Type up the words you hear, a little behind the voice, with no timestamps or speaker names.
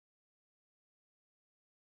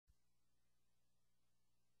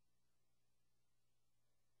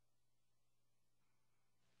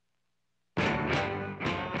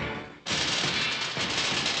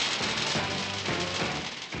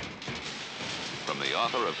the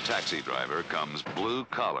author of Taxi Driver comes Blue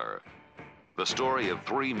Collar, the story of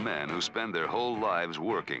three men who spend their whole lives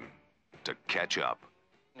working to catch up.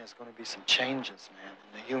 There's going to be some changes, man,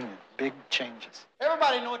 in the union. Big changes.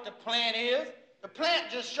 Everybody know what the plant is. The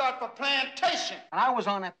plant just short for plantation. I was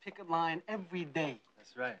on that picket line every day.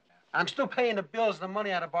 That's right, man. I'm still paying the bills and the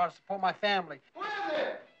money I borrowed to support my family. Who is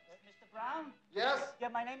it? Mr. Brown? Yes? Yeah,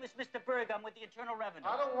 my name is Mr. Berg. I'm with the Internal Revenue.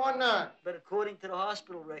 I don't want none. But according to the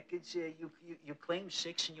hospital records, you claim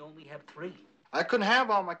 6 and you only have 3. I couldn't have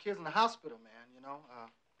all my kids in the hospital, man, you know.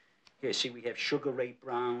 Here, see, we have Sugar Ray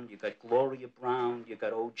Brown, you got Gloria Brown, you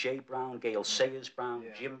got O.J. Brown, Gail Sayers Brown,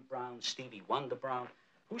 Yeah. Jim Brown, Stevie Wonder Brown.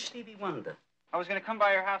 Who's Stevie Wonder? I was gonna come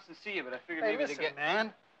by your house and see you, but I figured Hey, maybe listen, to get...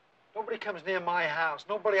 man. Nobody comes near my house.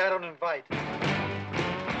 Nobody I don't invite.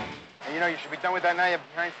 Hey, you know, you should be done with that now. You're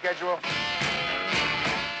behind schedule.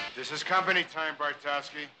 This is company time,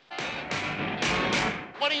 Bartowski.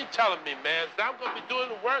 What are you telling me, man? That I'm gonna be doing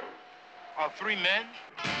the work? All 3 men?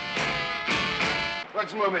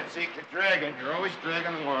 Let's move it, Zeke. You're dragging. You're always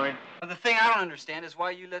dragging the line. Well, the thing I don't understand is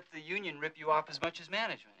why you let the union rip you off as much as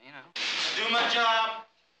management, you know? I do my job.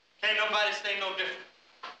 Can't nobody stay no different.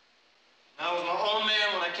 I was my own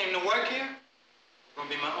man when I came to work here. I'm gonna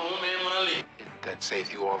be my own man when I leave. That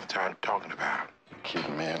safe you all the time talking about. Kid,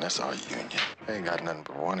 man, that's our union. They ain't got nothing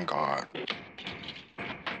but one guard.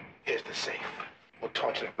 Here's the safe. We'll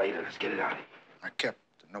torture it later. Let's get it out of here. I kept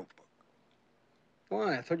the notebook.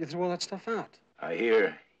 Why? I thought you threw all that stuff out. I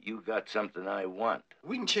hear you got something I want.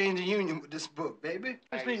 We can change the union with this book, baby.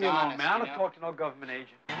 Just leave me alone, man. I don't talk to no government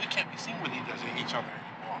agent. We can't be seen with each other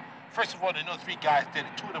anymore. First of all, they know 3 guys dead.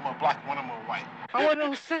 2 of them are black, 1 of them are white. I want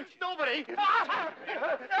no sense. Nobody! Nobody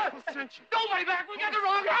back! We got the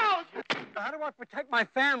wrong house! How do I protect my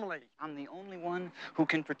family? I'm the only one who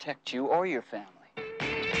can protect you or your family.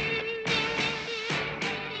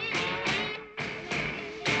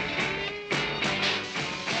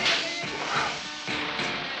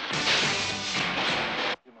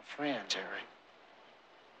 You're my friend, Jerry.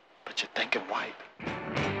 But you're thinking white.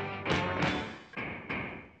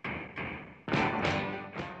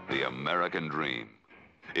 The American dream.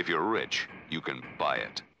 If you're rich, you can buy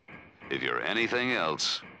it. If you're anything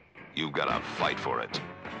else, you've got to fight for it.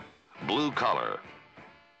 Blue Collar,